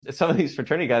some of these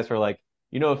fraternity guys were like,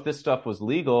 if this stuff was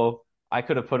legal, I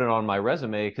could have put it on my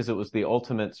resume because it was the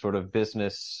ultimate sort of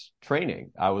business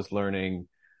training. I was learning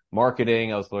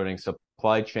marketing. I was learning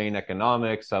supply chain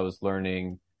economics. I was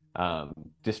learning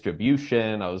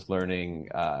distribution. I was learning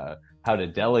how to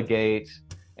delegate.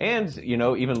 And,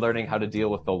 even learning how to deal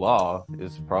with the law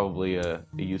is probably a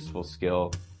useful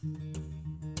skill.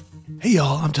 Hey,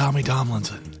 y'all, I'm Tommy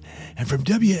Tomlinson. And from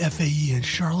WFAE in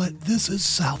Charlotte, this is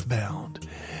SouthBound.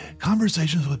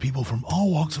 Conversations with people from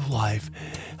all walks of life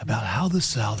about how the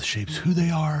South shapes who they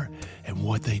are and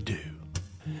what they do.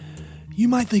 You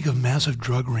might think of massive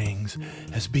drug rings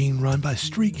as being run by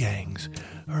street gangs,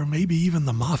 or maybe even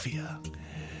the mafia.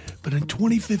 But in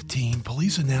 2015,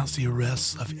 police announced the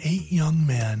arrests of 8 young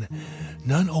men,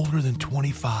 none older than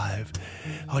 25,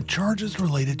 on charges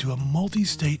related to a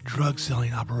multi-state drug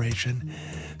selling operation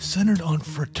centered on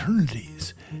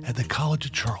fraternities at the College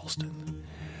of Charleston.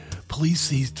 Police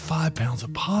seized 5 pounds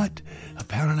of pot, 1.5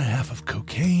 pounds of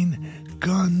cocaine,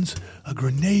 guns, a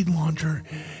grenade launcher,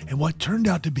 and what turned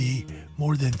out to be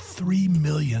more than 3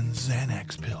 million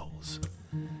Xanax pills.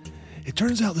 It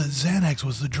turns out that Xanax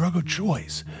was the drug of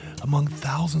choice among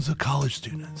thousands of college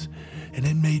students, and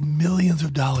it made millions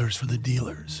of dollars for the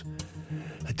dealers,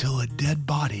 until a dead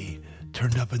body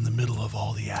turned up in the middle of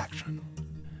all the action.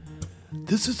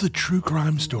 This is the true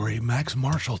crime story Max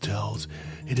Marshall tells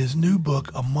in his new book,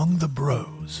 Among the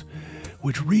Bros,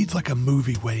 which reads like a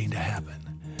movie waiting to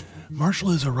happen.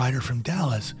 Marshall is a writer from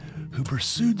Dallas who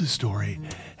pursued the story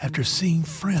after seeing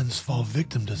friends fall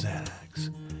victim to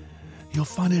Xanax. You'll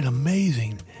find it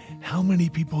amazing how many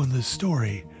people in this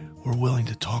story were willing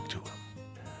to talk to him.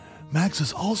 Max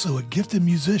is also a gifted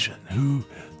musician who,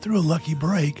 through a lucky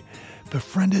break,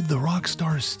 befriended the rock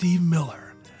star Steve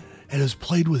Miller and has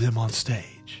played with him on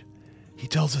stage. He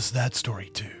tells us that story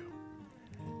too.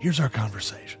 Here's our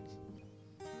conversation.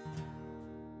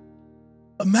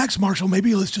 Max Marshall,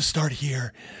 maybe let's just start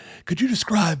here. Could you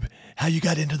describe how you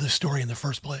got into this story in the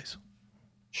first place?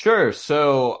 Sure.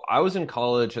 So I was in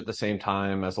college at the same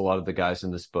time as a lot of the guys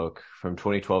in this book from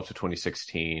 2012 to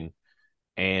 2016.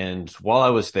 And while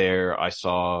I was there, I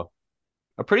saw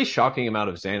a pretty shocking amount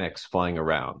of Xanax flying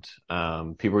around.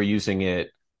 People were using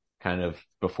it kind of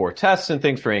before tests and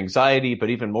things for anxiety, but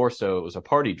even more so, it was a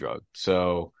party drug.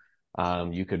 So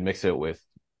you could mix it with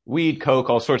weed, coke,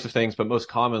 all sorts of things, but most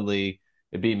commonly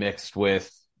it'd be mixed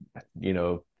with,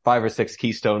 5 or 6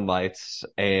 Keystone Lights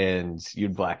and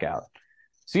you'd black out.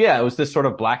 So yeah, it was this sort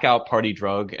of blackout party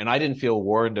drug, and I didn't feel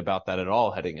warned about that at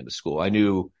all heading into school. I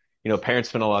knew, parents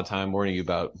spent a lot of time warning you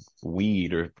about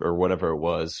weed or whatever it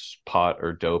was, pot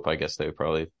or dope, I guess they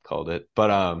probably called it.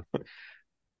 But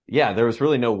yeah, there was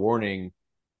really no warning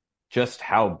just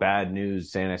how bad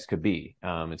news Xanax could be.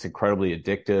 It's incredibly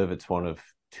addictive. It's one of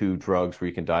 2 drugs where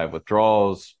you can die of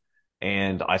withdrawals.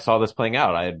 And I saw this playing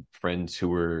out. I had friends who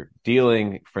were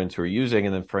dealing, friends who were using,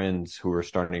 and then friends who were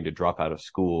starting to drop out of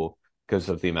school because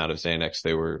of the amount of Xanax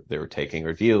they were taking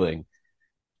or dealing.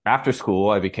 After school,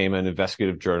 I became an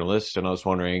investigative journalist, and I was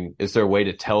wondering, is there a way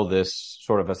to tell this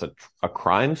sort of as a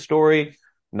crime story,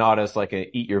 not as like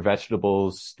a eat your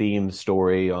vegetables themed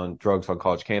story on drugs on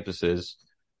college campuses?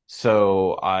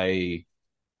 So I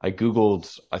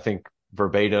Googled, I think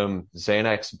verbatim,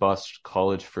 Xanax bust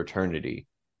college fraternity.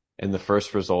 And the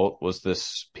first result was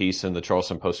this piece in the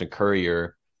Charleston Post and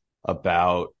Courier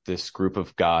about this group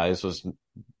of guys. It was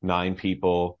 9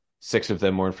 people, 6 of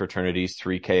them were in fraternities,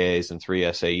 3 KAs and 3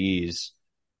 SAEs.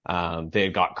 They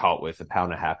had got caught with 1.5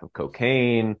 pounds of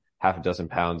cocaine, 6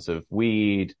 pounds of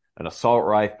weed, an assault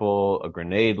rifle, a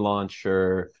grenade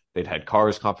launcher. They'd had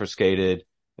cars confiscated.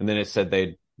 And then it said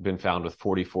they'd been found with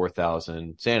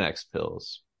 44,000 Xanax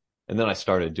pills. And then I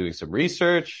started doing some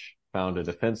research, found a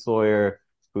defense lawyer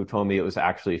who told me it was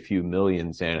actually a few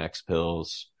million Xanax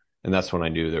pills. And that's when I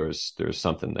knew there was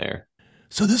something there.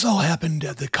 So this all happened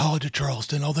at the College of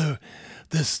Charleston, although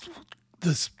this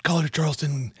College of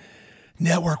Charleston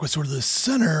network was sort of the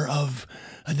center of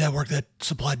a network that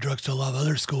supplied drugs to a lot of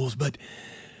other schools. But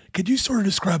could you sort of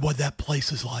describe what that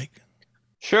place is like?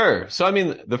 Sure. So, I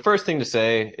mean, the first thing to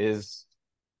say is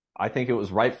I think it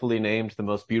was rightfully named the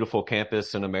most beautiful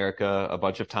campus in America a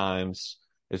bunch of times.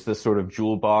 It's this sort of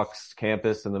jewel box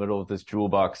campus in the middle of this jewel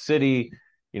box city.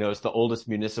 It's the oldest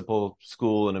municipal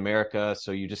school in America.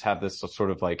 So you just have this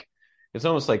sort of like, it's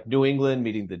almost like New England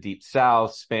meeting the Deep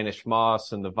South, Spanish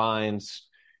moss and the vines.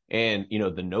 And,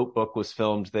 The Notebook was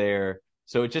filmed there.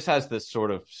 So it just has this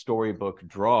sort of storybook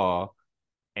draw.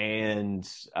 And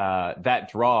that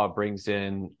draw brings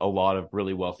in a lot of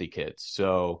really wealthy kids.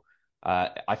 So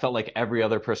I felt like every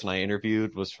other person I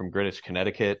interviewed was from Greenwich,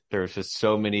 Connecticut. There's just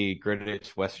so many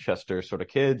Greenwich, Westchester sort of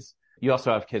kids. You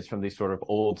also have kids from these sort of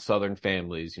old Southern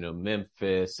families,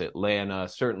 Memphis, Atlanta,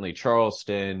 certainly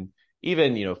Charleston,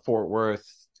 even, Fort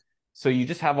Worth. So you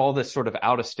just have all this sort of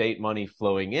out of state money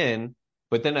flowing in.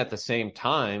 But then at the same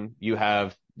time, you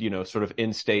have, sort of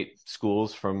in-state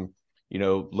schools from,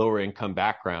 lower income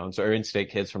backgrounds, or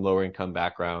in-state kids from lower income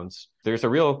backgrounds. There's a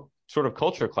real sort of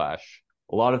culture clash.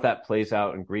 A lot of that plays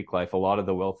out in Greek life. A lot of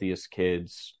the wealthiest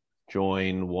kids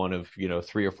join one of,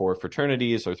 3 or 4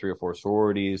 fraternities or 3 or 4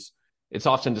 sororities. It's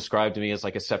often described to me as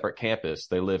like a separate campus.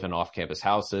 They live in off-campus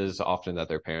houses, often that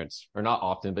their parents, or not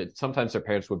often, but sometimes their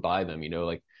parents would buy them,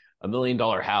 like $1 million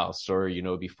house, or,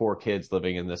 be 4 kids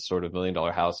living in this sort of $1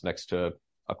 million house next to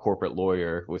a corporate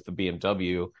lawyer with the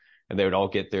BMW. And they would all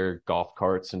get their golf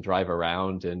carts and drive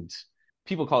around. And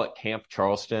people call it Camp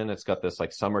Charleston. It's got this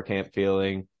like summer camp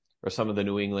feeling, or some of the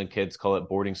New England kids call it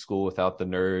boarding school without the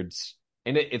nerds.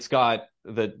 And it's got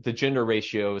the gender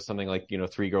ratio is something like,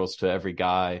 3 girls to every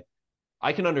guy.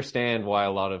 I can understand why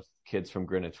a lot of kids from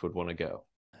Greenwich would want to go.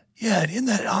 Yeah, and in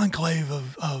that enclave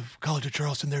of College of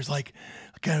Charleston, there's like,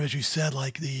 kind of as you said,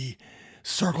 like the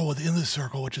circle within the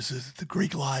circle, which is the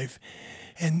Greek life.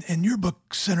 And your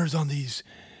book centers on these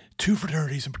 2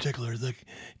 fraternities in particular, the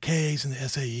Kas and the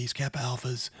SAEs, Kappa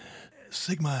Alphas,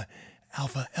 Sigma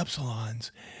Alpha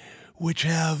Epsilons, which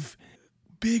have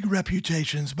big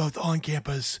reputations both on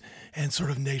campus and sort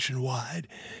of nationwide.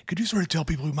 Could you sort of tell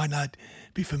people who might not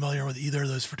be familiar with either of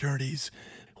those fraternities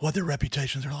what their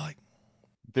reputations are like?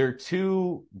 They're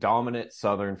 2 dominant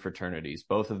Southern fraternities.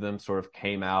 Both of them sort of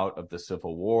came out of the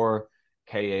Civil War,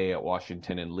 Ka at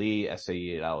Washington and Lee,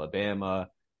 SAE at Alabama,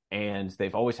 and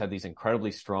they've always had these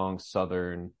incredibly strong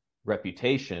Southern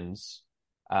reputations.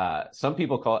 Some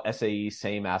people call SAE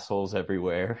same assholes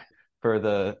everywhere.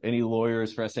 For any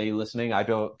lawyers for SAE listening, I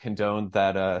don't condone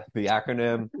that the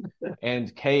acronym.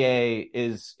 And Ka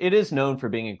is known for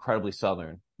being incredibly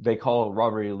Southern. They call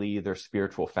Robert E. Lee their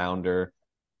spiritual founder.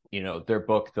 Their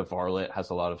book, The Varlet, has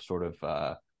a lot of sort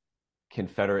of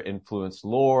Confederate influenced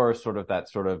lore, sort of that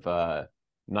sort of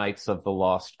Knights of the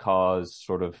Lost Cause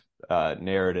sort of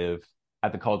narrative.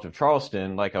 At the College of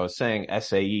Charleston, like I was saying,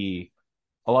 SAE,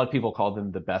 a lot of people call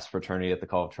them the best fraternity at the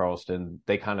College of Charleston.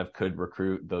 They kind of could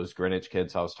recruit those Greenwich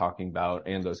kids I was talking about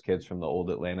and those kids from the old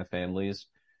Atlanta families.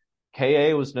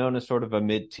 Ka was known as sort of a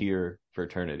mid-tier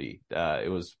fraternity.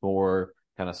 It was more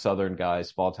kind of Southern guys,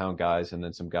 small town guys, and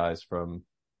then some guys from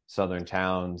Southern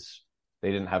towns.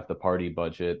 They didn't have the party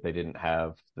budget. They didn't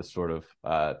have the sort of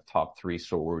top 3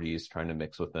 sororities trying to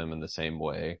mix with them in the same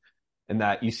way. And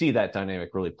that you see that dynamic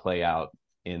really play out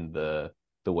in the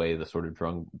way the sort of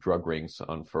drug rings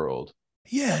unfurled.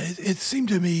 Yeah, it seemed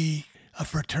to me a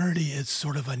fraternity is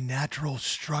sort of a natural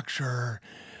structure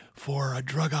for a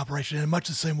drug operation in much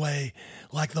the same way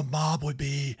like the mob would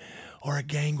be or a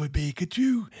gang would be. Could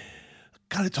you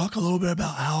kind of talk a little bit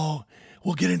about how,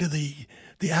 we'll get into the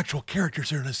actual characters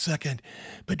here in a second,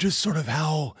 but just sort of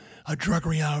how a drug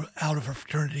ring out of a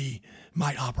fraternity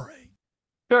might operate?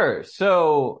 Sure.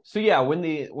 So yeah, when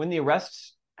the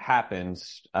arrests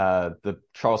happens, the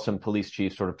Charleston police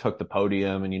chief sort of took the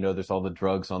podium, and there's all the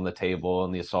drugs on the table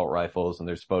and the assault rifles, and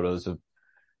there's photos of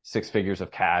 6 figures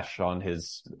of cash on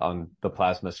the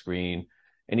plasma screen.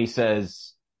 And he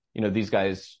says, these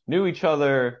guys knew each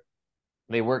other,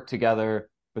 they worked together,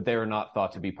 but they were not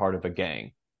thought to be part of a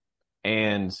gang.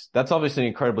 And that's obviously an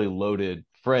incredibly loaded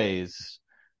phrase,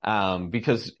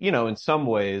 because, in some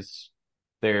ways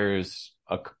there's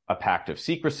a pact of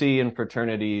secrecy in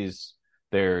fraternities.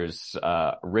 There's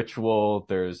ritual,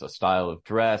 there's a style of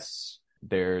dress,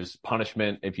 there's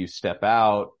punishment if you step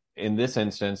out. In this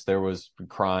instance, there was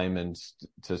crime and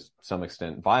to some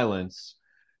extent violence.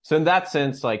 So in that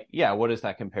sense, like, yeah, what does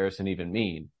that comparison even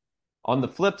mean? On the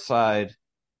flip side,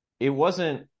 it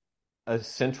wasn't a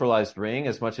centralized ring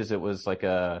as much as it was like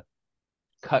a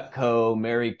Cutco,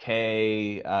 Mary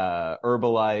Kay,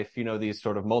 Herbalife, these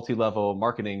sort of multi-level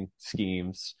marketing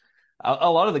schemes.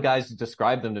 A lot of the guys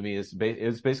described them to me as it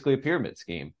was basically a pyramid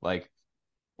scheme. Like,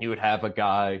 you would have a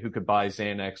guy who could buy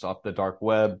Xanax off the dark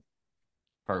web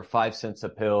for 5 cents a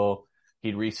pill.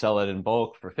 He'd resell it in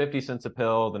bulk for 50 cents a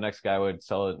pill. The next guy would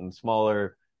sell it in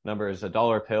smaller numbers,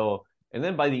 $1 a pill. And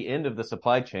then by the end of the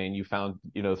supply chain, you found,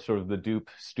 sort of the dupe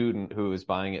student who was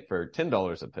buying it for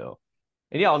 $10 a pill.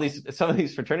 And yeah, some of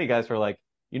these fraternity guys were like,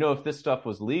 if this stuff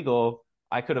was legal,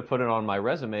 I could have put it on my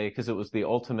resume because it was the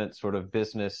ultimate sort of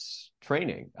business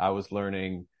training. I was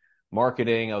learning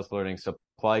marketing. I was learning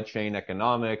supply chain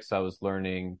economics. I was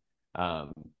learning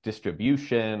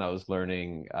distribution. I was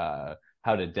learning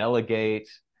how to delegate.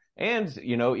 And,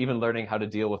 even learning how to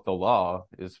deal with the law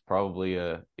is probably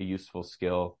a useful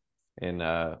skill in,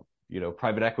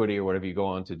 private equity or whatever you go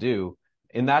on to do.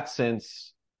 in that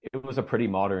sense, it was a pretty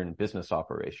modern business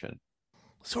operation.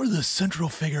 Sort of the central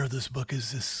figure of this book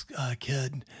is this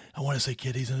kid. I want to say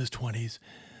kid, he's in his 20s,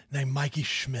 named Mikey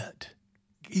Schmidt.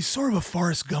 He's sort of a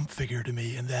Forrest Gump figure to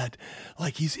me in that,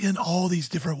 like, he's in all these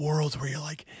different worlds where you're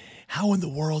like, how in the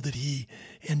world did he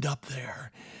end up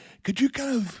there? Could you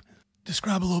kind of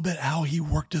describe a little bit how he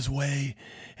worked his way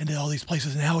into all these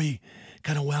places and how he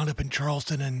kind of wound up in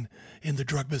Charleston and in the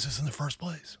drug business in the first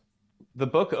place? The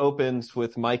book opens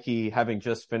with Mikey having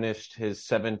just finished his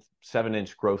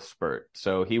 7-inch growth spurt.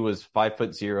 So he was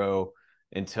 5'0"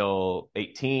 until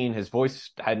 18. His voice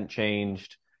hadn't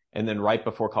changed. And then right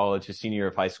before college, his senior year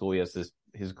of high school, he has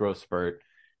his growth spurt,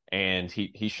 and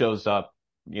he shows up,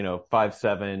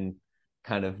 5'7",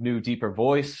 kind of new, deeper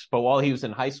voice. But while he was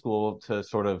in high school, to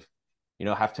sort of,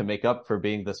 have to make up for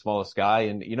being the smallest guy.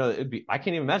 And, I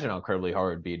can't even imagine how incredibly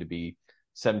hard it'd be to be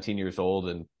 17 years old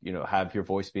and, have your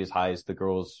voice be as high as the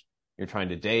girls you're trying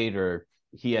to date. Or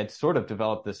he had sort of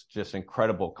developed this just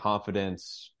incredible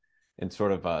confidence and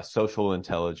sort of social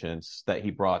intelligence that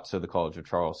he brought to the College of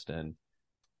Charleston.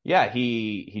 Yeah,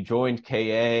 he joined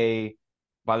KA.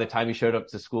 By the time he showed up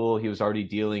to school, he was already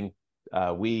dealing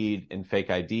weed and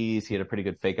fake IDs. He had a pretty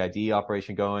good fake ID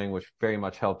operation going, which very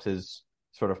much helped his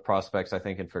sort of prospects, I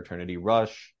think, in fraternity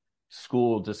rush.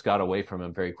 School just got away from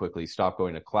him very quickly. Stopped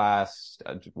going to class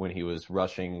when he was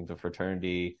rushing the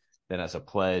fraternity. Then as a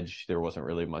pledge, there wasn't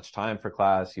really much time for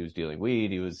class. He was dealing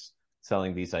weed. He was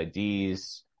selling these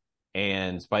IDs.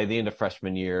 And by the end of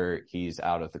freshman year, he's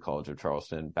out of the College of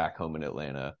Charleston, back home in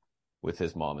Atlanta with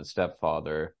his mom and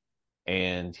stepfather.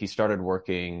 And he started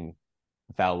working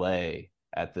valet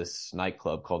at this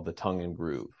nightclub called the Tongue and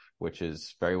Groove, which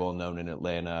is very well known in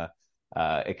Atlanta.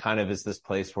 It kind of is this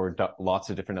place where lots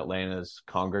of different Atlantas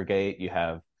congregate. You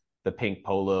have the Pink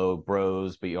Polo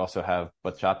Bros, but you also have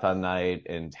bachata night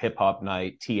and hip hop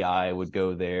night. T.I. would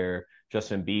go there,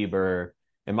 Justin Bieber.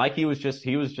 And Mikey was just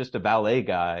a valet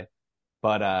guy.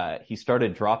 But he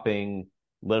started dropping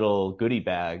little goodie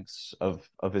bags of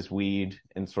his weed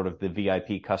in sort of the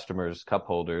VIP customers' cup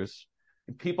holders.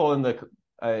 People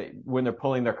when they're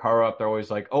pulling their car up, they're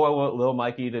always like, "Oh, I want little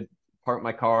Mikey to park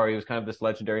my car." He was kind of this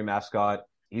legendary mascot.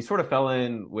 He sort of fell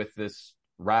in with this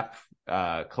rap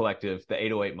collective, the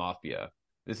 808 Mafia.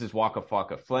 This is Waka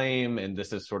Flocka Flame, and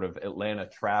this is sort of Atlanta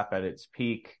trap at its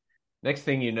peak. Next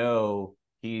thing you know,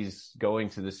 he's going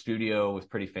to the studio with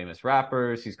pretty famous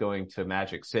rappers. He's going to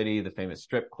Magic City, the famous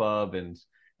strip club, and,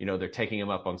 they're taking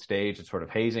him up on stage and sort of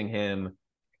hazing him,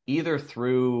 either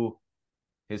through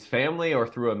his family or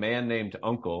through a man named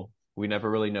Uncle. We never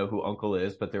really know who Uncle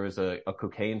is, but there was a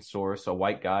cocaine source, a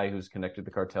white guy who's connected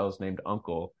to cartels named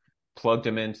Uncle, plugged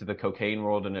him into the cocaine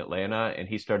world in Atlanta, and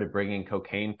he started bringing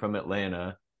cocaine from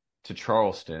Atlanta to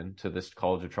Charleston, to this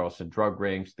College of Charleston drug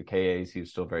ring, to the KAs he was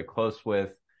still very close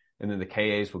with. And then the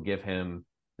KAs will give him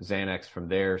Xanax from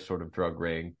their sort of drug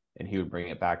ring, and he would bring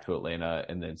it back to Atlanta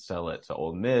and then sell it to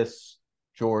Ole Miss,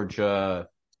 Georgia,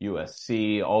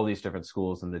 USC, all these different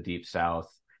schools in the Deep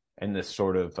South. And this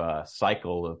sort of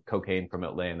cycle of cocaine from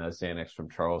Atlanta, Xanax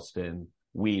from Charleston,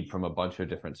 weed from a bunch of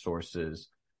different sources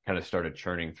kind of started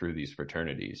churning through these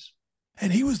fraternities.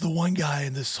 And he was the one guy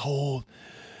in this whole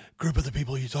group of the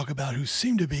people you talk about who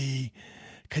seemed to be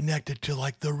connected to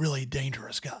like the really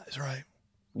dangerous guys, right?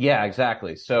 Yeah,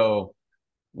 exactly. So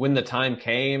when the time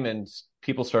came and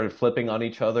people started flipping on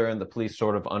each other and the police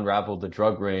sort of unraveled the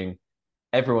drug ring,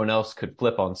 everyone else could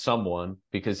flip on someone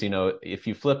because, if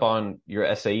you flip on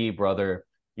your SAE brother,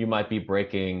 you might be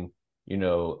breaking,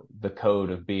 the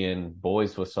code of being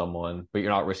boys with someone, but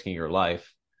you're not risking your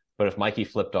life. But if Mikey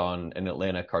flipped on an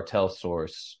Atlanta cartel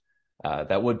source,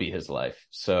 that would be his life.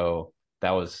 So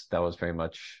that was very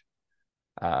much,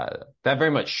 that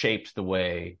very much shaped the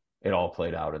way it all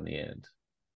played out in the end.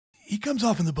 He comes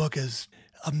off in the book as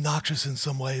obnoxious in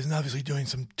some ways and obviously doing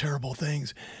some terrible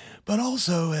things, but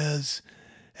also as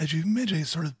you mentioned, he's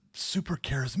sort of super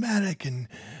charismatic and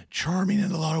charming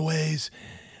in a lot of ways.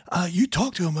 You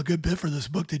talked to him a good bit for this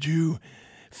book. Did you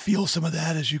feel some of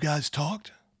that as you guys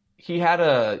talked? He had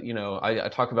I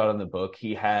talk about in the book,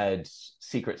 he had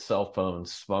secret cell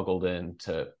phones smuggled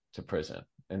into prison.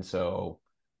 And so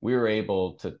we were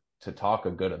able to talk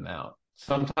a good amount.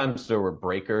 Sometimes there were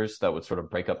breakers that would sort of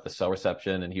break up the cell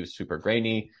reception, and he was super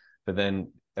grainy. But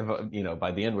then,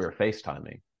 by the end, we were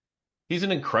FaceTiming. He's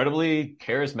an incredibly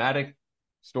charismatic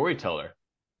storyteller.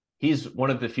 He's one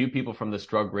of the few people from this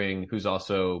drug ring who's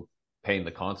also paying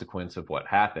the consequence of what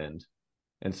happened.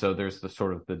 And so there's the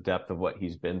sort of the depth of what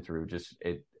he's been through. Just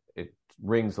it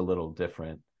rings a little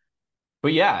different.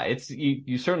 But yeah, it's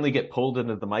you certainly get pulled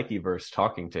into the Mikey verse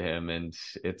talking to him, and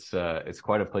it's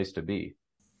quite a place to be.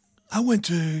 I went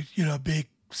to, a big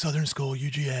Southern school,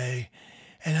 UGA,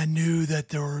 and I knew that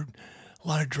there were a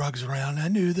lot of drugs around. I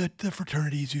knew that the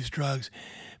fraternities used drugs.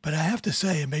 But I have to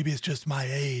say, and maybe it's just my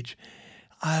age,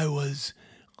 I was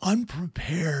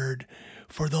unprepared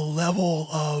for the level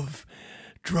of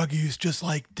drug use, just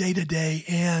like day to day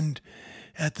and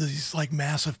at these like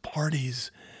massive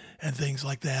parties and things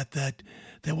like that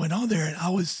went on there. And I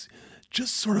was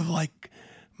just sort of like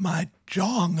my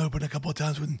jaw hung open a couple of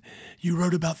times when you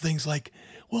wrote about things like,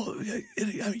 well,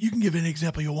 you can give any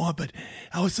example you want, but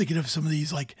I was thinking of some of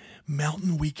these like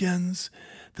mountain weekends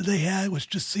that they had, which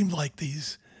just seemed like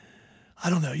these. I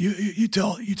don't know. You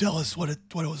tell us what it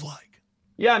was like.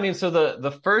 Yeah, I mean, so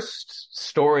the first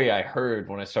story I heard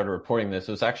when I started reporting this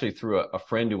was actually through a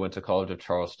friend who went to College of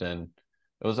Charleston.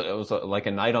 It was like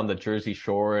a night on the Jersey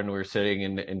Shore, and we were sitting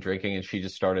and drinking, and she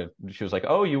was like,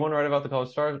 "Oh, you want to write about the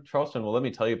College of Charleston? Well, let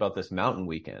me tell you about this mountain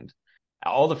weekend."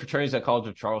 All the fraternities at College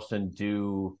of Charleston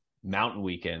do mountain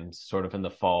weekends, sort of in the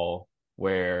fall,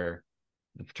 where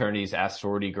the fraternities ask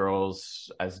sorority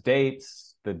girls as dates.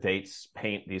 The dates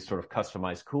paint these sort of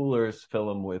customized coolers, fill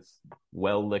them with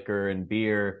well liquor and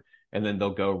beer, and then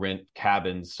they'll go rent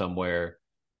cabins somewhere,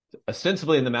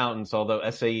 ostensibly in the mountains, although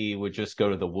SAE would just go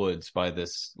to the woods by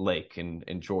this lake in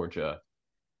Georgia.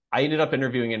 I ended up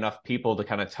interviewing enough people to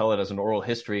kind of tell it as an oral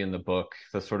history in the book.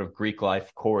 The sort of Greek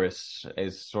life chorus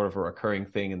is sort of a recurring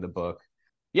thing in the book.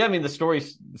 Yeah, I mean, the story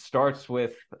starts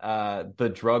with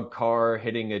the drug car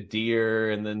hitting a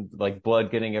deer and then like blood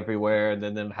getting everywhere and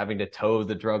then them having to tow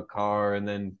the drug car, and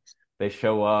then they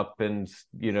show up and,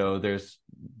 there's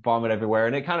vomit everywhere.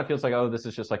 And it kind of feels like, oh, this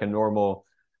is just like a normal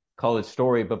college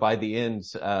story. But by the end,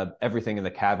 everything in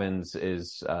the cabins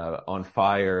is on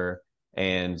fire,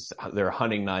 and there are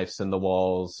hunting knives in the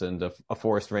walls, and a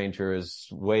forest ranger is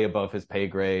way above his pay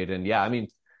grade. And yeah, I mean,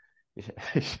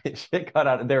 shit got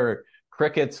out. There were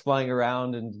crickets flying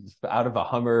around and out of a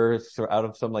Hummer, or out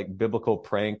of some like biblical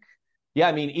prank. Yeah,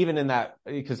 I mean, even in that,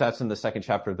 because that's in the second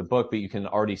chapter of the book, but you can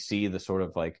already see the sort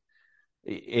of like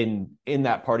in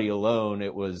that party alone,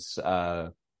 it was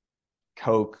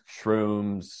coke,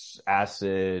 shrooms,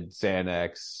 acid,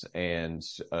 Xanax, and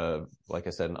like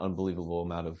I said, an unbelievable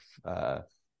amount of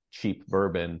cheap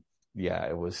bourbon. Yeah,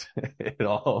 it was it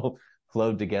all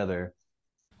flowed together.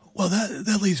 Well,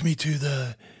 that leads me to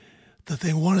the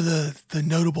thing. One of the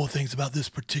notable things about this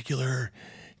particular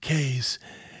case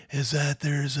is that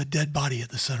there's a dead body at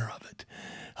the center of it.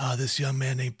 This young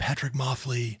man named Patrick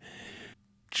Moffley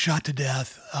shot to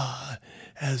death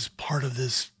as part of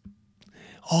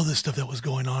all this stuff that was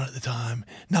going on at the time.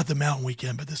 Not the mountain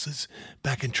weekend, but this is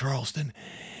back in Charleston.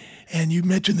 And you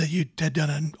mentioned that you had done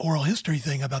an oral history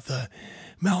thing about the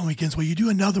mountain weekends. Well, you do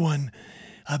another one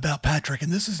about Patrick,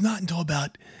 and this is not until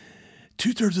about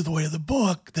 2/3 of the way of the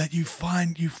book that you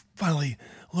finally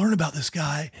learn about this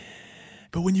guy.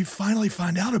 But when you finally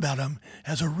find out about him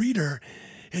as a reader,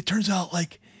 it turns out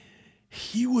like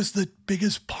he was the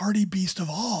biggest party beast of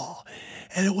all.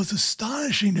 And it was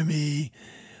astonishing to me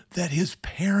that his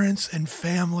parents and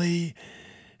family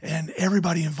and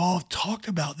everybody involved talked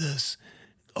about this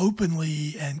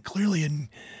openly and clearly and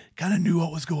kind of knew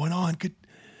what was going on.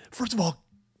 First of all,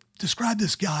 describe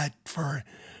this guy for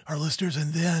our listeners,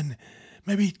 and then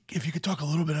maybe if you could talk a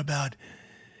little bit about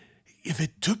if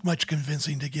it took much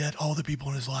convincing to get all the people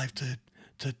in his life to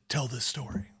tell this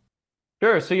story.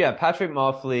 Sure. So yeah, Patrick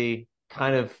Moffley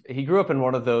he grew up in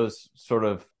one of those sort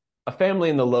of a family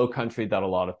in the low country that a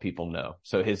lot of people know.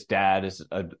 So his dad is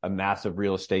a massive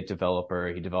real estate developer.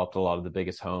 He developed a lot of the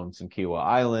biggest homes in Kiowa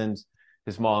Island.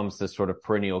 His mom's this sort of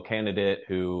perennial candidate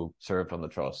who served on the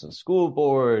Charleston School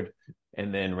Board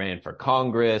and then ran for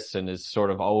Congress and is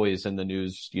sort of always in the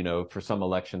news, for some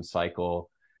election cycle.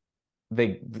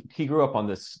 He grew up on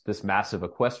this massive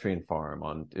equestrian farm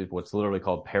on what's literally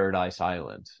called Paradise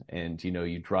Island. And,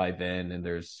 you drive in and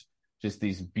there's just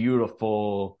these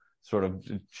beautiful sort of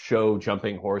show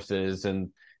jumping horses,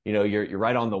 and, you're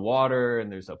right on the water,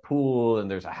 and there's a pool and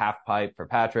there's a half pipe for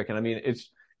Patrick. And I mean,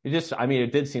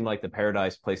 it did seem like the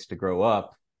paradise place to grow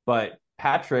up, but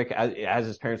Patrick, as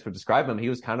his parents would describe him, he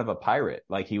was kind of a pirate.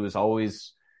 Like he was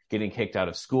always getting kicked out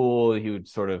of school.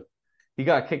 He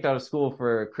got kicked out of school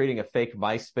for creating a fake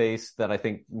MySpace that I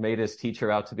think made his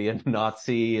teacher out to be a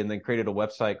Nazi, and then created a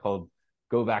website called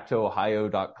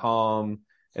gobacktoohio.com.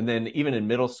 And then even in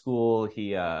middle school,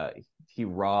 he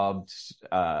robbed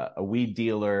a weed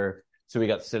dealer. So he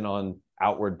got sent on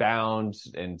Outward Bound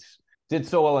and did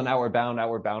so well in Outward Bound.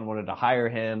 Outward Bound wanted to hire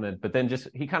him. But then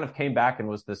he kind of came back and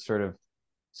was this sort of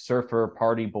surfer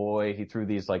party boy. He threw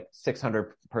these like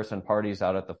 600 person parties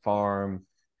out at the farm.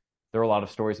 There were a lot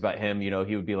of stories about him.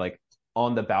 He would be like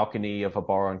on the balcony of a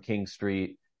bar on King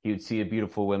Street, he would see a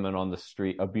beautiful woman on the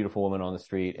street,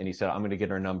 and he said, I'm going to get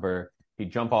her number.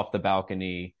 He'd jump off the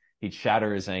balcony. He'd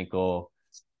shatter his ankle.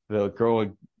 The girl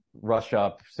would rush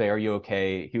up, say, are you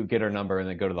okay? He would get her number and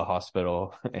then go to the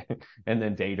hospital and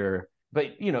then date her. But,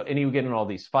 and he would get in all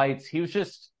these fights. He was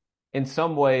just, in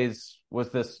some ways,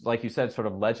 was this, like you said, sort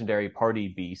of legendary party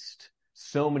beast.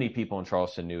 So many people in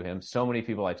Charleston knew him. So many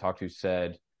people I talked to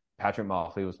said Patrick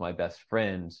Motley was my best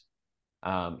friend.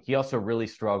 He also really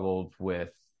struggled with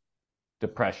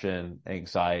depression,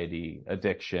 anxiety,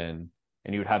 addiction,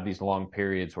 and he would have these long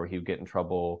periods where he would get in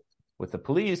trouble with the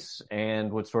police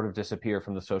and would sort of disappear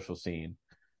from the social scene,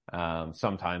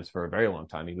 sometimes for a very long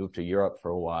time. He moved to Europe for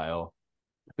a while.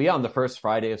 But yeah, on the first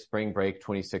Friday of spring break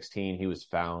 2016, he was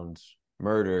found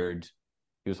murdered.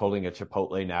 He was holding a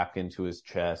Chipotle napkin to his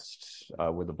chest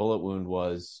where the bullet wound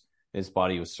was. His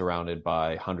body was surrounded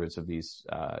by hundreds of these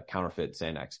counterfeit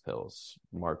Xanax pills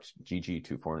marked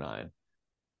GG249.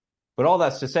 But all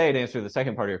that's to say, to answer the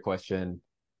second part of your question,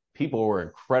 people were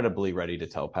incredibly ready to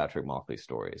tell Patrick Motley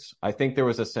stories. I think there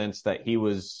was a sense that he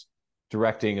was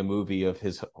directing a movie of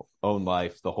his own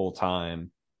life the whole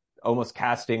time, almost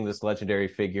casting this legendary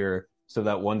figure so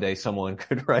that one day someone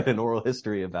could write an oral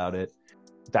history about it.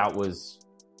 That was,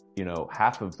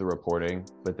 half of the reporting.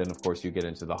 But then, of course, you get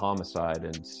into the homicide,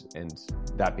 and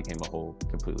that became a whole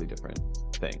completely different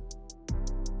thing.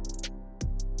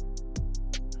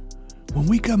 When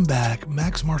we come back,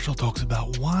 Max Marshall talks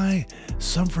about why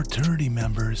some fraternity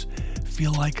members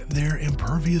feel like they're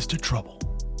impervious to trouble.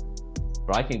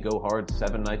 But I can go hard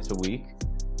 7 nights a week.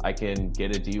 I can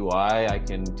get a DUI. I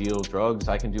can deal drugs.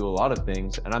 I can do a lot of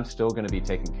things, and I'm still going to be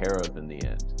taken care of in the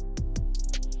end.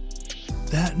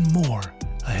 That and more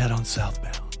ahead on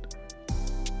Southbound.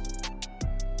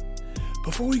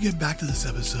 Before we get back to this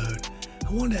episode,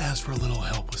 I wanted to ask for a little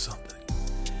help with something.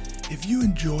 If you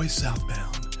enjoy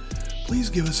Southbound, please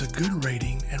give us a good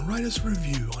rating and write us a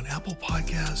review on Apple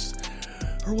Podcasts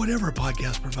or whatever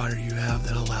podcast provider you have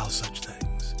that allows such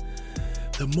things.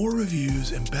 The more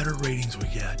reviews and better ratings we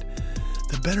get,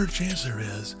 the better chance there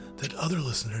is that other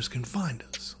listeners can find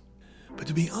us. But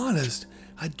to be honest,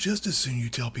 I'd just as soon you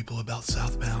tell people about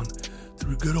Southbound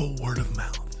through good old word of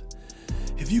mouth.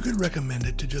 If you could recommend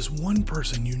it to just one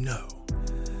person you know,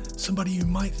 somebody you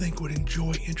might think would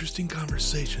enjoy interesting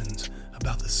conversations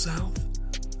about the South,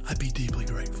 I'd be deeply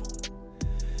grateful.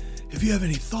 If you have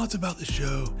any thoughts about the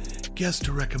show, guests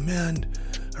to recommend,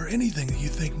 or anything that you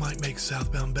think might make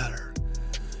Southbound better,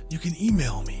 you can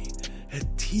email me at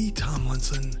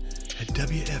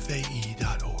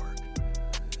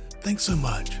ttomlinson@wfae.org. Thanks so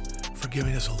much for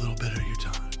giving us a little bit of your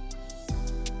time.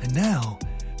 And now,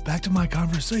 back to my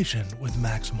conversation with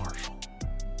Max Marshall.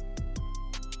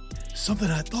 Something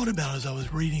I thought about as I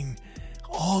was reading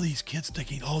all these kids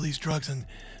taking all these drugs, and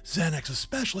Xanax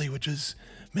especially, which is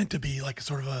meant to be like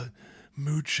sort of a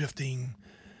mood-shifting,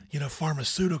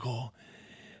 pharmaceutical,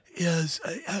 is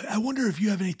I wonder if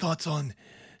you have any thoughts on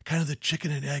kind of the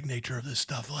chicken and egg nature of this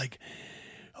stuff. Like,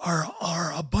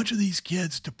 are a bunch of these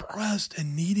kids depressed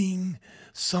and needing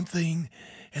something,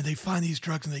 and they find these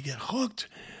drugs and they get hooked?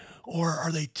 Or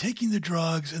are they taking the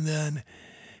drugs and then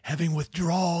having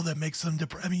withdrawal that makes them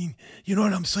depressed? I mean, you know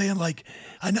what I'm saying? Like,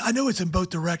 I know it's in both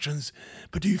directions,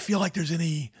 but do you feel like there's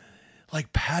any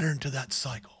pattern to that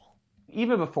cycle?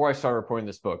 Even before I started reporting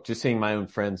this book, just seeing my own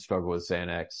friends struggle with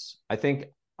Xanax, I think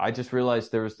I just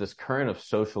realized there was this current of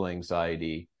social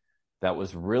anxiety that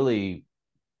was really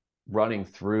running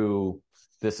through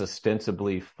this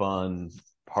ostensibly fun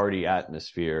party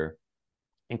atmosphere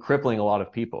and crippling a lot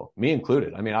of people, me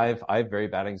included. I mean, I have very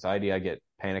bad anxiety. I get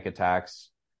panic attacks.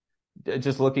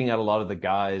 Just looking at a lot of the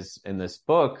guys in this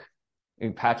book,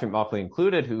 and Patrick Motley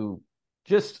included, who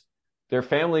just, their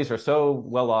families are so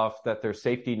well off that their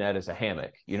safety net is a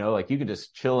hammock. You can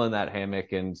just chill in that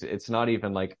hammock, and it's not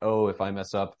even like, oh, if I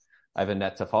mess up, I have a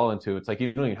net to fall into. It's like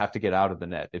you don't even have to get out of the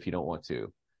net if you don't want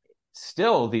to.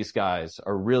 Still, these guys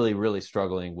are really, really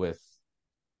struggling with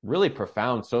really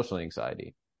profound social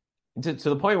anxiety. To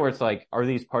the point where it's like, are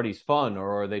these parties fun,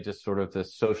 or are they just sort of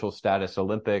this social status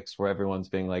Olympics where everyone's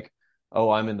being like, oh,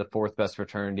 I'm in the 4th best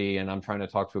fraternity and I'm trying to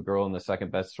talk to a girl in the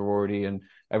 2nd best sorority and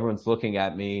everyone's looking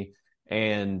at me.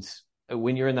 And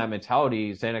when you're in that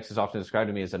mentality, Xanax is often described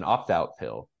to me as an opt-out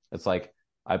pill. It's like,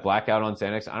 I black out on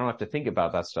Xanax. I don't have to think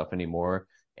about that stuff anymore.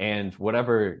 And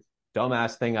whatever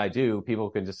dumbass thing I do, people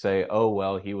can just say, oh,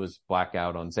 well, he was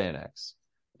blackout on Xanax.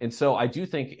 And so I do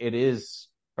think it is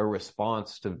a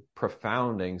response to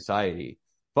profound anxiety.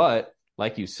 But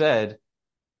like you said,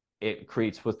 it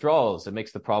creates withdrawals. It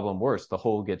makes the problem worse. The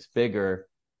hole gets bigger.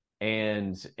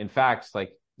 And in fact,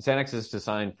 Xanax is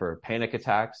designed for panic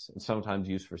attacks and sometimes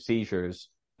used for seizures.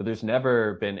 but there's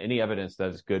never been any evidence that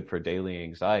it's good for daily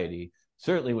anxiety.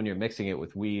 Certainly when you're mixing it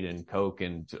with weed and coke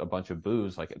and a bunch of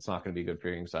booze, like it's not going to be good for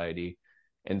your anxiety.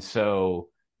 And so,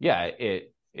 yeah,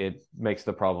 it makes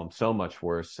the problem so much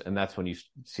worse. And that's when you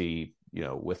see,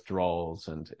 withdrawals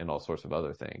and all sorts of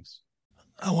other things.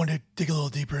 I want to dig a little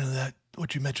deeper into that,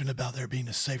 what you mentioned about there being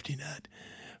a safety net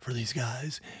for these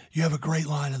guys. You have a great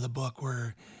line in the book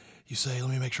where you say, let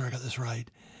me make sure I got this right.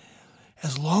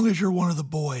 As long as you're one of the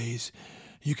boys,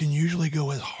 you can usually go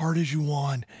as hard as you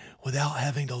want without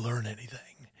having to learn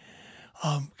anything.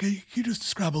 Can you just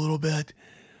describe a little bit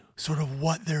sort of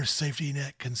what their safety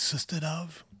net consisted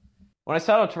of? When I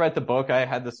set out to write the book, I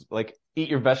had this like eat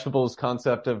your vegetables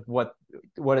concept of what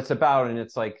it's about. And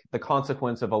it's like the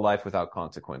consequence of a life without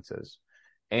consequences.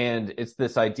 And it's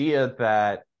this idea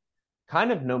that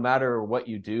kind of no matter what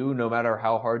you do, no matter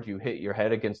how hard you hit your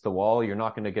head against the wall, you're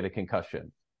not going to get a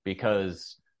concussion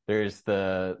because there's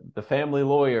the family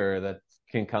lawyer that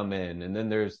can come in, and then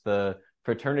there's the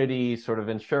fraternity sort of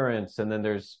insurance, and then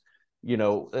there's,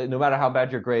 no matter how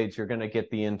bad your grades, you're going to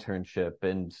get the internship.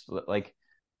 And like,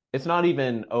 it's not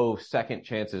even, second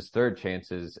chances, third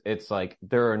chances. It's like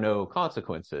there are no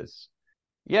consequences.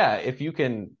 Yeah, if you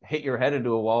can hit your head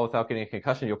into a wall without getting a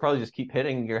concussion, you'll probably just keep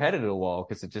hitting your head into a wall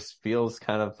because it just feels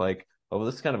kind of like, oh,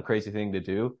 this is kind of a crazy thing to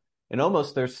do. And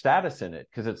almost there's status in it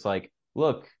because it's like,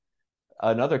 look,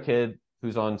 another kid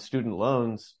who's on student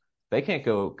loans, they can't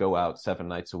go out 7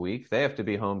 nights a week. They have to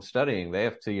be home studying. They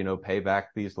have to, pay back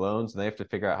these loans, and they have to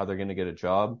figure out how they're going to get a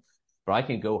job. But I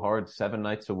can go hard 7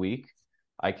 nights a week.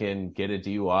 I can get a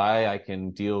DUI. I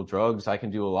can deal drugs. I can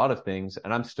do a lot of things,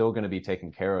 and I'm still going to be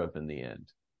taken care of in the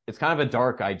end. It's kind of a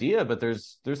dark idea, but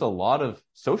there's a lot of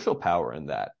social power in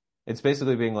that. It's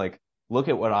basically being like, look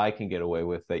at what I can get away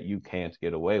with that you can't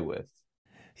get away with.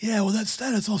 Yeah, well, that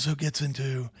status also gets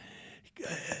into,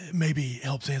 maybe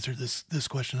helps answer this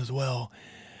question as well.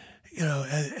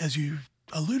 As you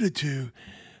alluded to,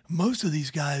 most of these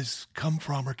guys come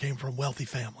from or came from wealthy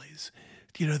families.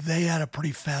 They had a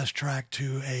pretty fast track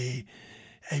to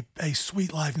a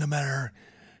sweet life, no matter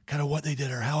kind of what they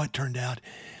did or how it turned out.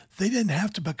 They didn't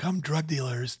have to become drug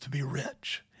dealers to be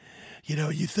rich.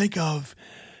 You think of,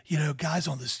 guys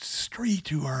on the street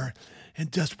who are in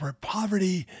desperate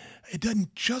poverty. It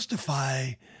doesn't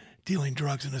justify dealing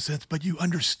drugs in a sense, but you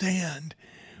understand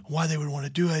why they would want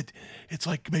to do it. It's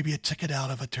like maybe a ticket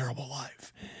out of a terrible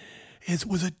life.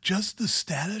 Was it just the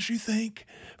status, you think,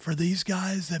 for these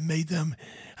guys that made them?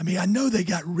 I mean, I know they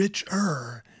got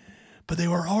richer, but they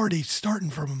were already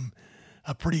starting from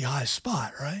a pretty high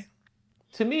spot, right?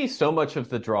 To me, so much of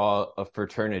the draw of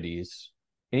fraternities,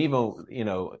 and even,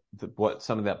 what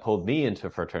some of that pulled me into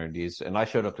fraternities, and I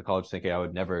showed up to college thinking I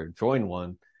would never join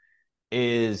one,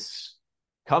 is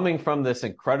coming from this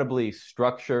incredibly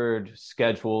structured,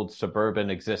 scheduled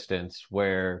suburban existence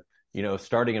where,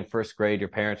 starting in first grade, your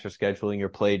parents are scheduling your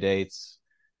play dates,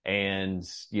 and,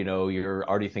 you're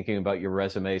already thinking about your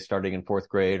resume starting in fourth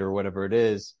grade or whatever it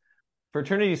is.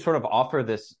 Fraternities sort of offer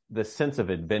this sense of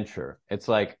adventure. It's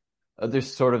like,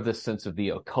 there's sort of this sense of the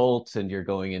occult, and you're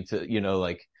going into,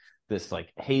 like this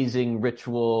like hazing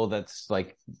ritual that's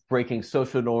like breaking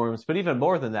social norms. But even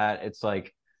more than that, it's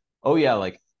like, oh yeah,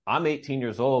 like I'm 18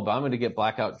 years old, but I'm going to get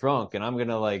blackout drunk, and I'm going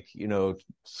to like,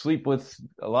 sleep with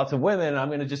lots of women. I'm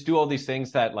going to just do all these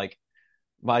things that like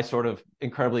my sort of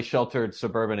incredibly sheltered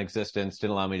suburban existence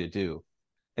didn't allow me to do.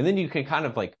 And then you can kind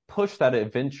of like push that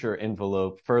adventure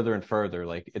envelope further and further.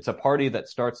 Like it's a party that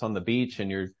starts on the beach,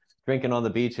 and you're drinking on the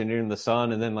beach, and you're in the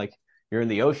sun, and then like you're in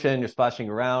the ocean, you're splashing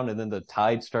around, and then the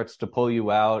tide starts to pull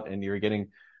you out, and you're getting,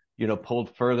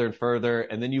 pulled further and further.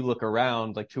 And then you look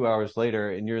around like 2 hours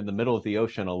later, and you're in the middle of the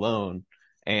ocean alone,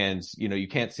 and, you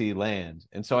can't see land.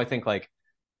 And so I think like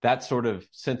that sort of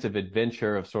sense of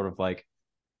adventure of sort of like,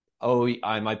 oh,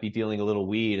 I might be dealing a little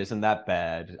weed, isn't that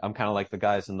bad? I'm kind of like the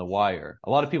guys in The Wire. A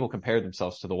lot of people compare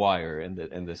themselves to The Wire in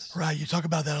this. Right. You talk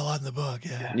about that a lot in the book.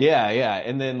 Yeah. Yeah.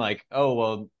 And then like, oh,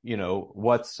 well,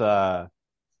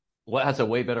 what has a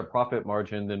way better profit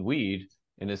margin than weed?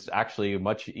 And it's actually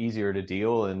much easier to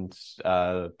deal. And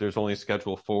there's only a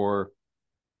Schedule 4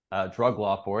 drug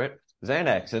law for it,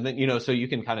 Xanax. And then, so you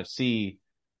can kind of see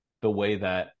the way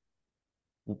that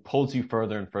pulls you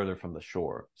further and further from the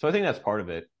shore. So I think that's part of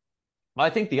it. I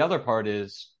think the other part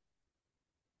is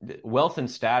wealth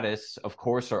and status, of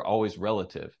course, are always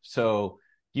relative. So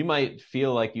you might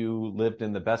feel like you lived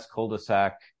in the best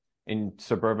cul-de-sac in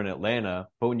suburban Atlanta,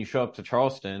 but when you show up to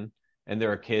Charleston and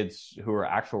there are kids who are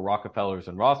actual Rockefellers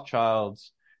and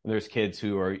Rothschilds, and there's kids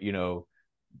who are,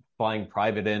 flying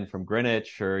private in from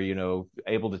Greenwich or,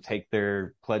 able to take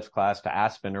their pledge class to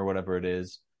Aspen or whatever it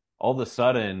is, all of a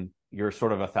sudden your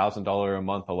sort of $1,000 a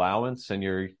month allowance and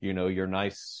your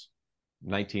nice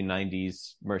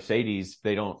 1990s Mercedes,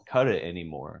 they don't cut it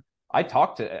anymore. I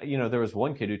talked to, there was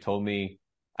one kid who told me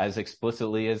as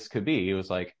explicitly as could be. He was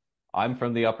like, I'm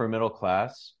from the upper middle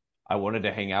class. I wanted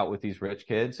to hang out with these rich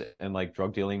kids, and like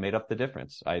drug dealing made up the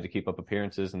difference. I had to keep up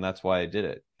appearances, and that's why I did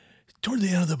it. Toward the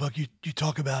end of the book, you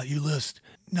talk about, you list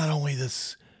not only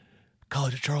this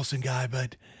College of Charleston guy,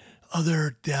 but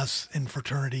other deaths in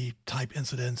fraternity type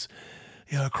incidents,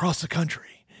 across the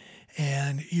country.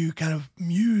 And you kind of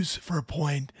muse for a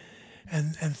point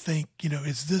and think,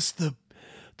 is this the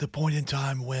point in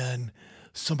time when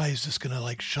somebody's just going to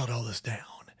like shut all this down?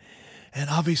 And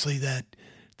obviously that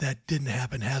didn't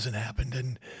happen, hasn't happened,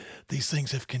 and these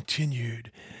things have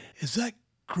continued. Is that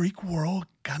Greek world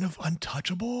kind of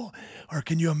untouchable? Or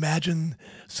can you imagine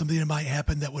something that might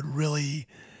happen that would really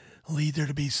lead there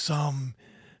to be some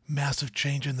massive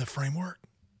change in the framework?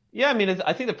 Yeah, I mean,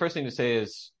 I think the first thing to say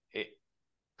is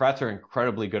frats are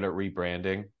incredibly good at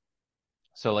rebranding.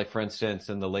 So like, for instance,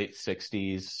 in the late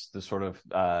 60s, the sort of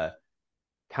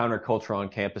counterculture on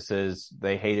campuses,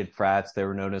 they hated frats. They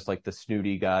were known as like the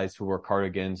snooty guys who wore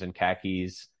cardigans and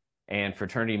khakis, and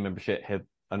fraternity membership hit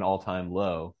an all-time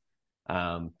low.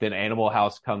 Then Animal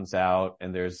House comes out,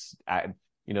 and there's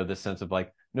this sense of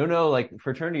like, no, like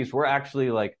fraternities, we're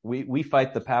actually like, we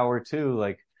fight the power too.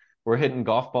 Like, we're hitting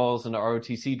golf balls into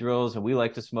ROTC drills, and we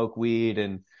like to smoke weed,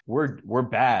 and we're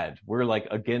bad. We're like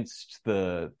against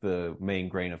the main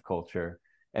grain of culture.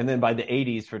 And then by the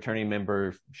 80s, fraternity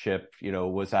membership,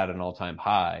 was at an all-time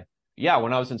high. Yeah,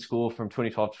 when I was in school from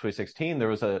 2012 to 2016, there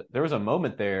was a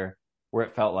moment there where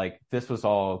it felt like this was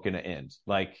all going to end.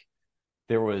 Like,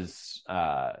 there was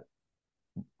a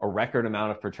record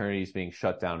amount of fraternities being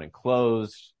shut down and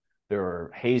closed. There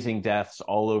were hazing deaths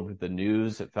all over the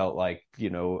news. It felt like,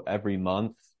 every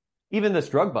month. Even this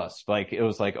drug bust, like, it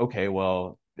was like, okay,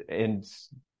 well, and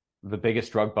the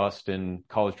biggest drug bust in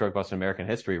college drug bust in American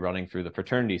history running through the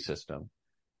fraternity system.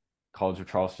 College of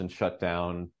Charleston shut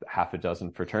down half a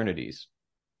dozen fraternities.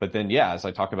 But then, yeah, as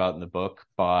I talk about in the book,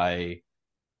 by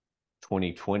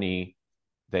 2020,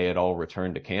 they had all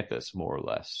returned to campus, more or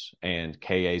less. And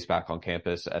KA's back on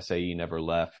campus. SAE never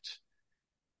left.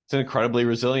 It's an incredibly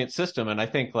resilient system. And I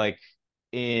think, like,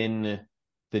 in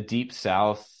the Deep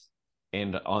South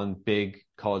and on big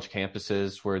college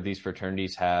campuses where these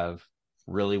fraternities have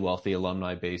really wealthy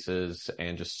alumni bases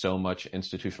and just so much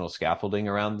institutional scaffolding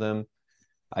around them,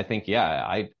 I think,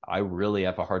 yeah, I really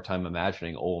have a hard time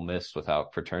imagining Ole Miss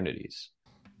without fraternities.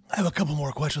 I have a couple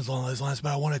more questions along those lines,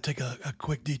 but I want to take a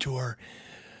quick detour.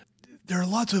 There are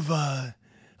lots of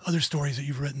other stories that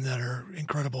you've written that are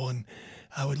incredible, and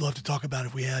I would love to talk about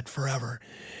if we had forever.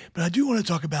 But I do want to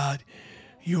talk about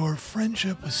your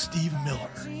friendship with Steve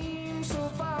Miller. So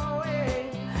far away,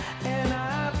 and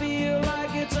I feel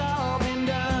like it's all been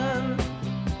done.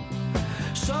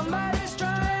 Somebody's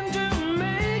trying to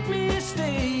make me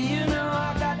stay.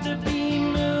 I got to be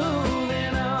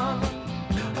moving on.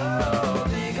 Oh,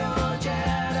 big old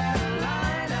jet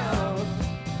airliner,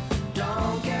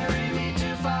 don't carry me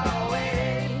too far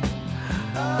away.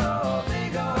 Oh,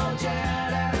 big old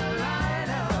jet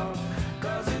airliner,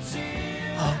 'cause it's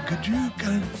here. Could you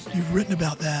you've written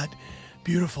about that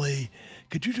beautifully.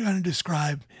 Could you kind of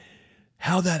describe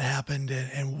how that happened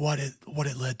and what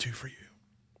it led to for you?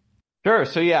 Sure.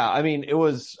 So, yeah, I mean, it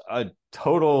was a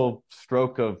total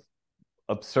stroke of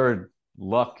absurd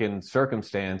luck and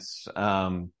circumstance.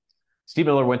 Steve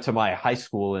Miller went to my high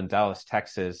school in Dallas,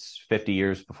 Texas, 50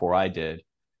 years before I did.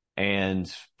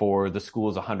 And for the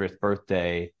school's 100th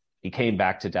birthday, he came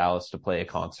back to Dallas to play a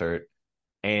concert.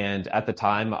 And at the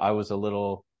time, I was a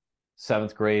little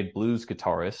 7th grade blues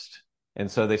guitarist. And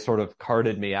so they sort of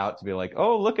carted me out to be like,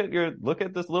 oh, look at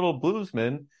this little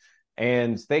bluesman.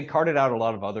 And they carted out a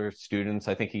lot of other students.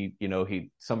 I think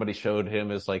somebody showed him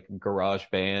his like garage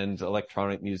band,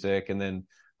 electronic music. And then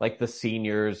like the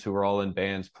seniors who were all in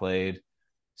bands played.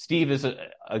 Steve is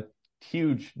a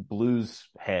huge blues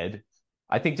head.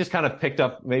 I think just kind of picked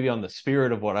up maybe on the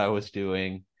spirit of what I was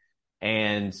doing,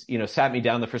 and, sat me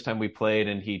down the first time we played,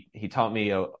 and he taught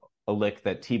me a lick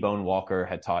that T-Bone Walker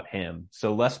had taught him.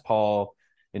 So Les Paul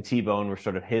and T-Bone were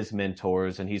sort of his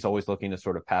mentors, and he's always looking to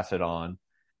sort of pass it on.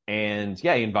 And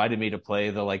yeah, he invited me to play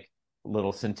the like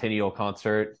little centennial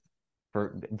concert,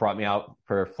 brought me out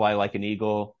for Fly Like an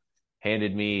Eagle,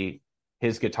 handed me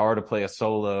his guitar to play a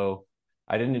solo.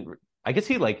 I guess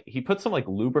he put some like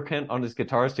lubricant on his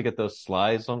guitars to get those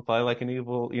slides on Fly Like an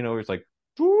Eagle, where it's like,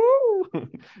 woo!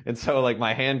 And so like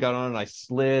my hand got on and I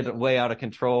slid way out of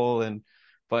control.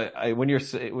 But when you're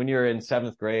in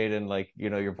 7th grade and like,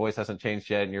 your voice hasn't changed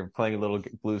yet and you're playing a little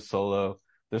blues solo,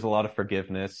 there's a lot of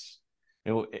forgiveness.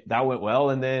 that went well.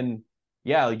 And then,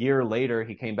 yeah, a year later,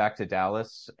 he came back to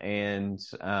Dallas and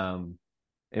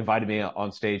invited me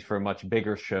on stage for a much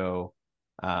bigger show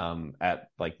at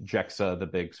like JEXA, the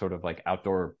big sort of like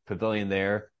outdoor pavilion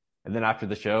there. And then after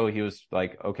the show, he was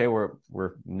like, okay,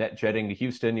 we're net jetting to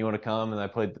Houston. You want to come? And I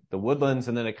played the Woodlands.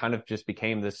 And then it kind of just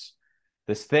became this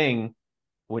thing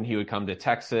when he would come to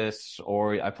Texas,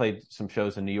 or I played some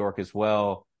shows in New York as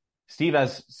well. Steve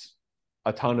has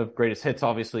a ton of greatest hits,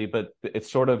 obviously, but it's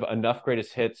sort of enough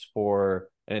greatest hits for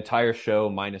an entire show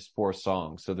minus 4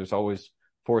 songs. So there's always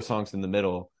 4 songs in the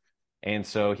middle. And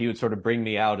so he would sort of bring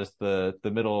me out as the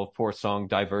middle 4-song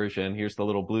diversion. Here's the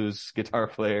little blues guitar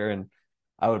player, and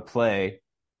I would play.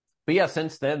 But yeah,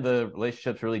 since then, the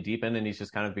relationship's really deepened, and he's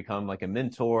just kind of become like a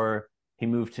mentor. He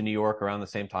moved to New York around the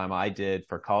same time I did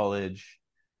for college.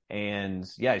 And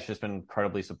yeah, he's just been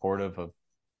incredibly supportive of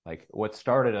like what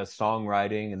started as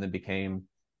songwriting and then became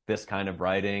this kind of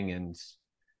writing. And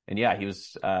yeah, he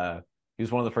was one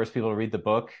of the first people to read the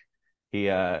book. He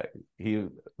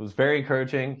was very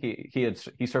encouraging.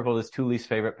 He circled his 2 least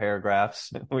favorite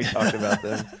paragraphs. We talked about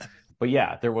them. But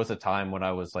yeah, there was a time when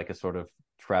I was like a sort of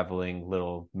traveling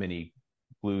little mini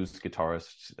blues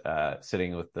guitarist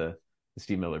sitting with the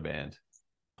Steve Miller Band.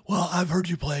 Well, I've heard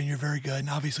you play and you're very good. And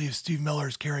obviously, if Steve Miller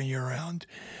is carrying you around,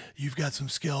 you've got some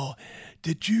skill.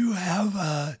 Did you have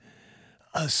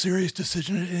a serious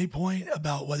decision at any point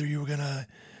about whether you were going to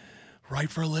write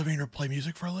for a living or play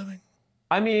music for a living?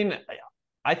 I mean,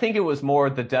 I think it was more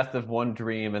the death of one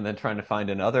dream and then trying to find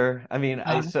another. I mean,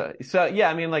 yeah,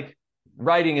 I mean, like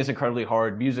writing is incredibly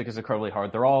hard. Music is incredibly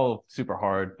hard. They're all super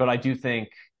hard. But I do think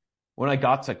when I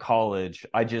got to college,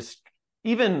 as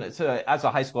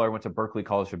a high schooler, I went to Berklee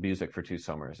College of Music for 2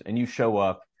 summers, and you show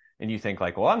up and you think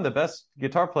like, well, I'm the best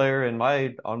guitar player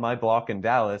on my block in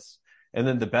Dallas. And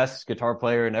then the best guitar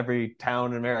player in every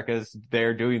town in America is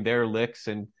there doing their licks.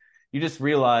 And you just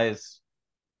realize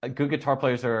good guitar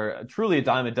players are truly a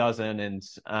dime a dozen.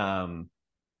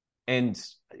 And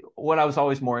what I was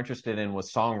always more interested in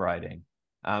was songwriting.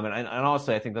 And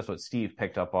honestly, I think that's what Steve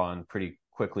picked up on pretty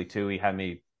quickly too. He had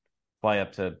me fly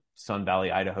up to Sun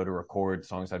Valley, Idaho to record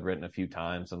songs I'd written a few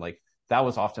times. And like, that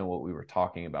was often what we were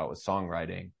talking about was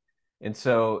songwriting. And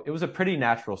so it was a pretty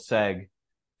natural seg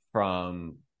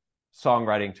from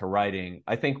songwriting to writing.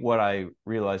 I think what I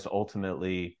realized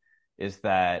ultimately is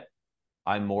that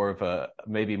I'm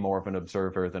maybe more of an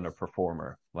observer than a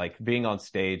performer. Like being on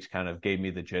stage kind of gave me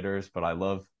the jitters, but I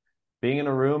love being in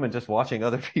a room and just watching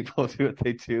other people do what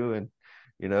they do. And,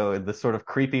 in the sort of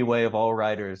creepy way of all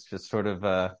writers, just sort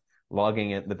of, logging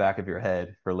it in the back of your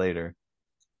head for later.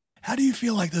 How do you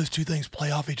feel like those two things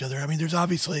play off each other? I mean, there's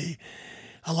obviously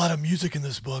a lot of music in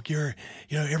this book.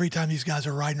 Every time these guys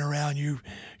are riding around,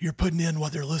 you're putting in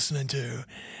what they're listening to.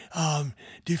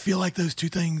 Do you feel like those two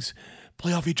things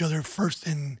play off each other first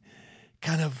in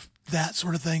kind of that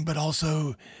sort of thing, but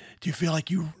also do you feel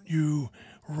like you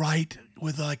write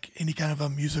with like any kind of a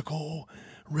musical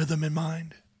rhythm in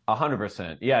mind?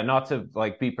 100%. Yeah, not to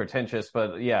like be pretentious,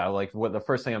 but yeah, like what the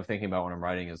first thing I'm thinking about when I'm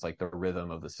writing is like the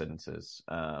rhythm of the sentences.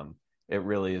 It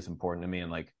really is important to me.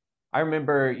 And like, I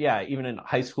remember, yeah, even in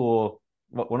high school,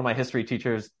 one of my history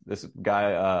teachers, this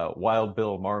guy, Wild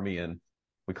Bill Marmion,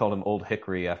 we called him Old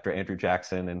Hickory after Andrew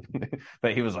Jackson. And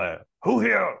but he was like, who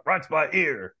here writes by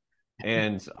ear?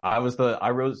 And I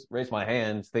raised my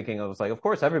hand thinking, I was like, of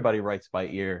course, everybody writes by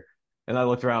ear. And I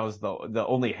looked around, I was the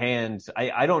only hand.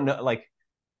 I don't know, like,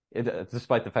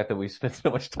 despite the fact that we spent so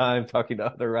much time talking to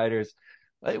other writers,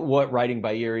 like what writing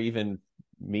by ear even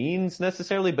means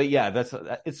necessarily. But yeah,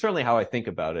 it's certainly how I think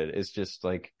about it. It's just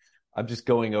like, I'm just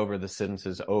going over the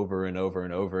sentences over and over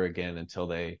and over again until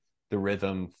the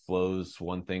rhythm flows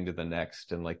one thing to the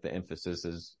next. And like the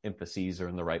emphases are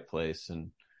in the right place.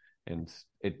 And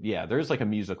there's like a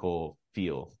musical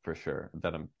feel for sure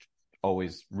that I'm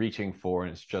always reaching for,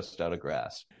 and it's just out of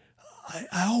grasp.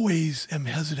 I always am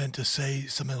hesitant to say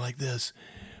something like this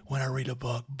when I read a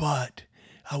book, but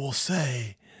I will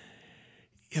say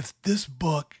if this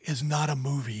book is not a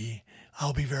movie,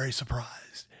 I'll be very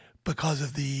surprised because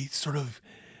of the sort of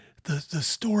the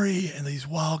story and these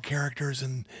wild characters,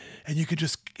 and you could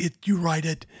you write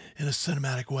it in a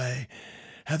cinematic way.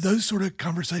 Have those sort of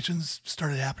conversations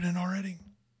started happening already?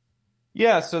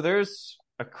 Yeah, so there's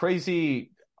a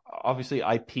crazy, obviously,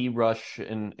 IP rush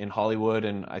in Hollywood.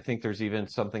 And I think there's even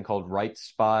something called rights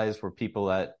spies, where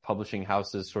people at publishing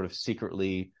houses sort of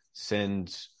secretly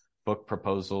send book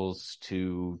proposals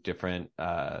to different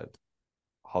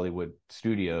Hollywood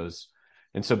studios.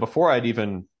 And so before I'd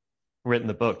even written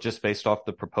the book, just based off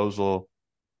the proposal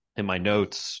in my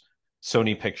notes,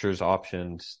 Sony Pictures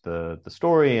optioned the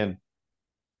story. And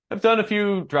I've done a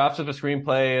few drafts of a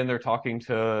screenplay, and they're talking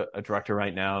to a director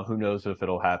right now. Who knows if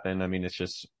it'll happen? I mean, it's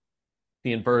just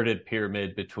the inverted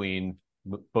pyramid between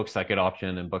books that get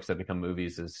optioned and books that become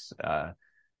movies is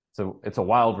so it's a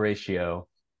wild ratio.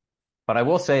 But I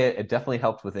will say it definitely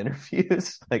helped with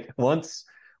interviews. Like once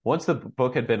the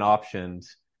book had been optioned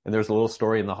and there's a little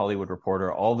story in the Hollywood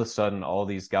Reporter, all of a sudden all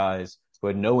these guys who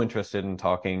had no interest in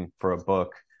talking for a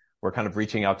book were kind of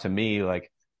reaching out to me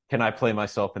like, can I play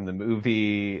myself in the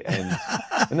movie? And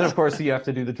then of course you have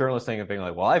to do the journalist thing of being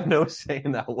like, well, I have no say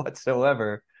in that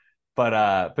whatsoever.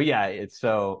 But yeah, I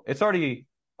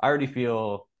already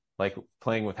feel like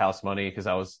playing with house money because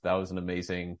that was an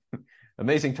amazing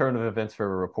turn of events for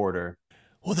a reporter.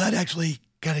 Well, that actually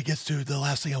kind of gets to the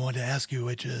last thing I wanted to ask you,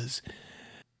 which is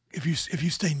if you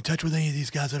stayed in touch with any of these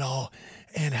guys at all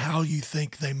and how you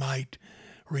think they might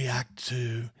react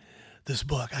to this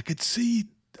book. I could see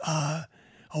a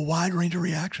wide range of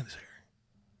reactions here.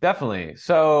 Definitely.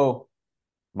 So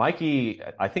Mikey,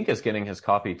 I think, is getting his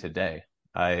copy today.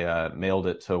 I mailed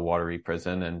it to Watery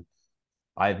Prison, and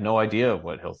I have no idea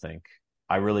what he'll think.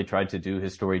 I really tried to do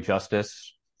his story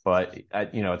justice, but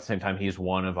at the same time, he's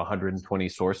one of 120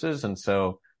 sources, and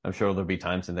so I'm sure there'll be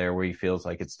times in there where he feels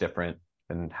like it's different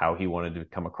than how he wanted to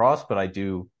come across. But I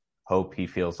do hope he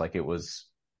feels like it was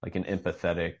like an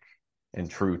empathetic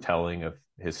and true telling of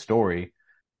his story.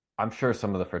 I'm sure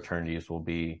some of the fraternities will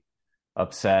be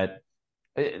upset.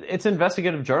 It's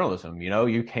investigative journalism,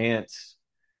 you can't.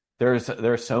 There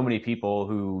are so many people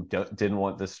who didn't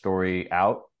want this story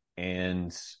out,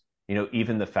 and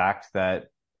even the fact that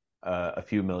a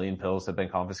few million pills have been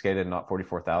confiscated, not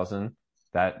 44,000,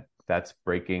 that's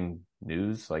breaking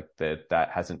news. Like that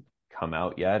hasn't come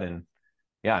out yet, and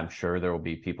yeah, I'm sure there will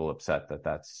be people upset that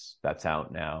that's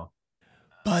out now.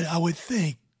 But I would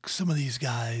think some of these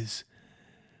guys,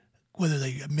 whether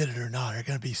they admit it or not, are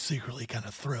going to be secretly kind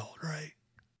of thrilled, right?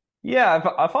 Yeah,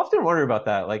 I've often wondered about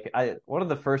that. Like one of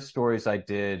the first stories I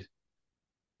did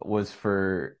was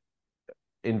for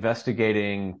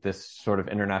investigating this sort of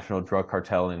international drug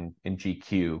cartel in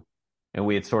GQ. And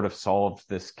we had sort of solved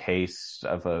this case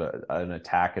of an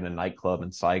attack in a nightclub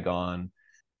in Saigon.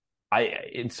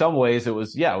 In some ways it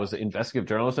was investigative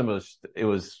journalism. It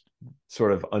was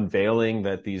sort of unveiling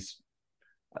that these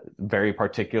very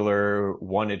particular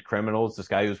wanted criminals, this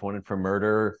guy who was wanted for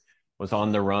murder, was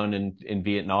on the run in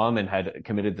Vietnam and had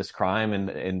committed this crime.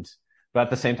 But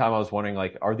at the same time, I was wondering,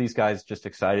 like, are these guys just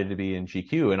excited to be in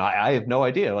GQ? And I have no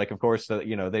idea. Like, of course, they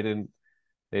didn't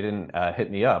hit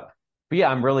me up. But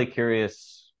yeah, I'm really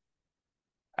curious.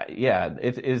 Yeah,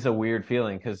 it is a weird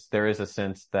feeling because there is a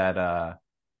sense that a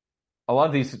lot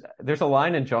of these. There's a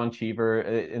line in John Cheever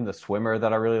in The Swimmer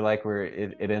that I really like, where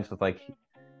it ends with like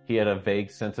he had a vague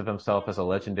sense of himself as a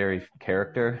legendary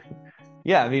character.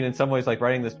 Yeah, I mean, in some ways, like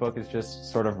writing this book is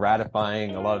just sort of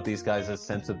ratifying a lot of these guys'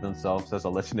 sense of themselves as a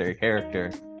legendary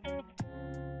character.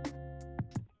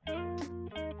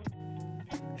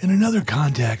 In another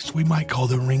context, we might call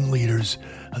the ringleaders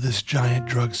of this giant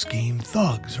drug scheme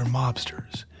thugs or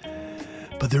mobsters.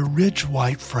 But they're rich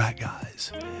white frat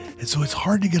guys, and so it's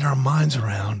hard to get our minds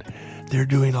around they're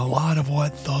doing a lot of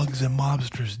what thugs and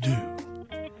mobsters do.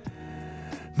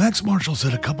 Max Marshall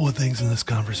said a couple of things in this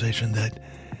conversation that,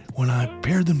 when I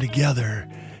paired them together,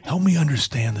 helped me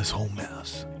understand this whole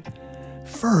mess.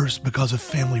 First, because of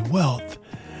family wealth,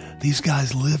 these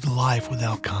guys lived life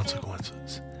without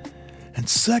consequences. And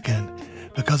second,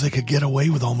 because they could get away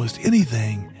with almost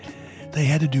anything, they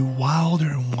had to do wilder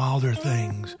and wilder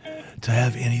things to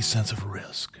have any sense of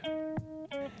risk.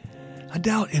 I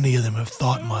doubt any of them have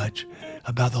thought much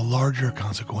about the larger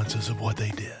consequences of what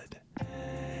they did.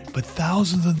 But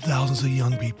thousands and thousands of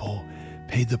young people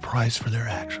paid the price for their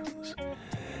actions.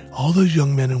 All those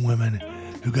young men and women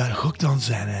who got hooked on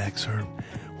Xanax or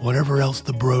whatever else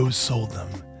the bros sold them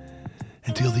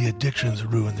until the addictions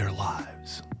ruined their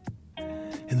lives.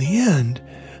 In the end,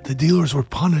 the dealers were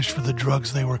punished for the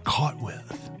drugs they were caught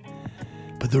with.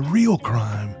 But the real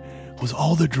crime was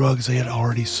all the drugs they had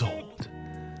already sold,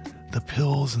 the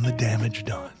pills and the damage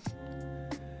done.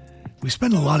 We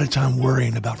spend a lot of time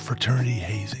worrying about fraternity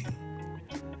hazing,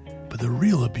 but the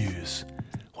real abuse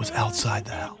was outside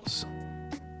the house.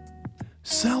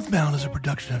 SouthBound is a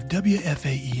production of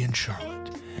WFAE in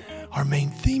Charlotte. Our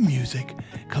main theme music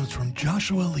comes from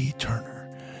Joshua Lee Turner.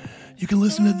 You can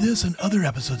listen to this and other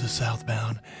episodes of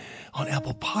SouthBound on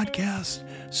Apple Podcasts,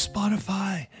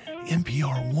 Spotify,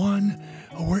 NPR One,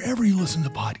 or wherever you listen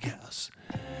to podcasts.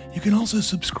 You can also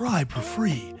subscribe for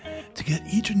free to get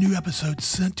each new episode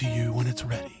sent to you when it's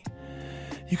ready.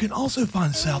 You can also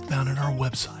find SouthBound on our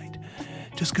website.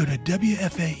 Just go to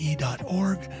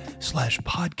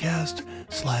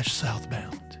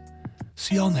wfae.org/podcast/Southbound.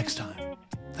 See y'all next time.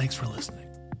 Thanks for listening.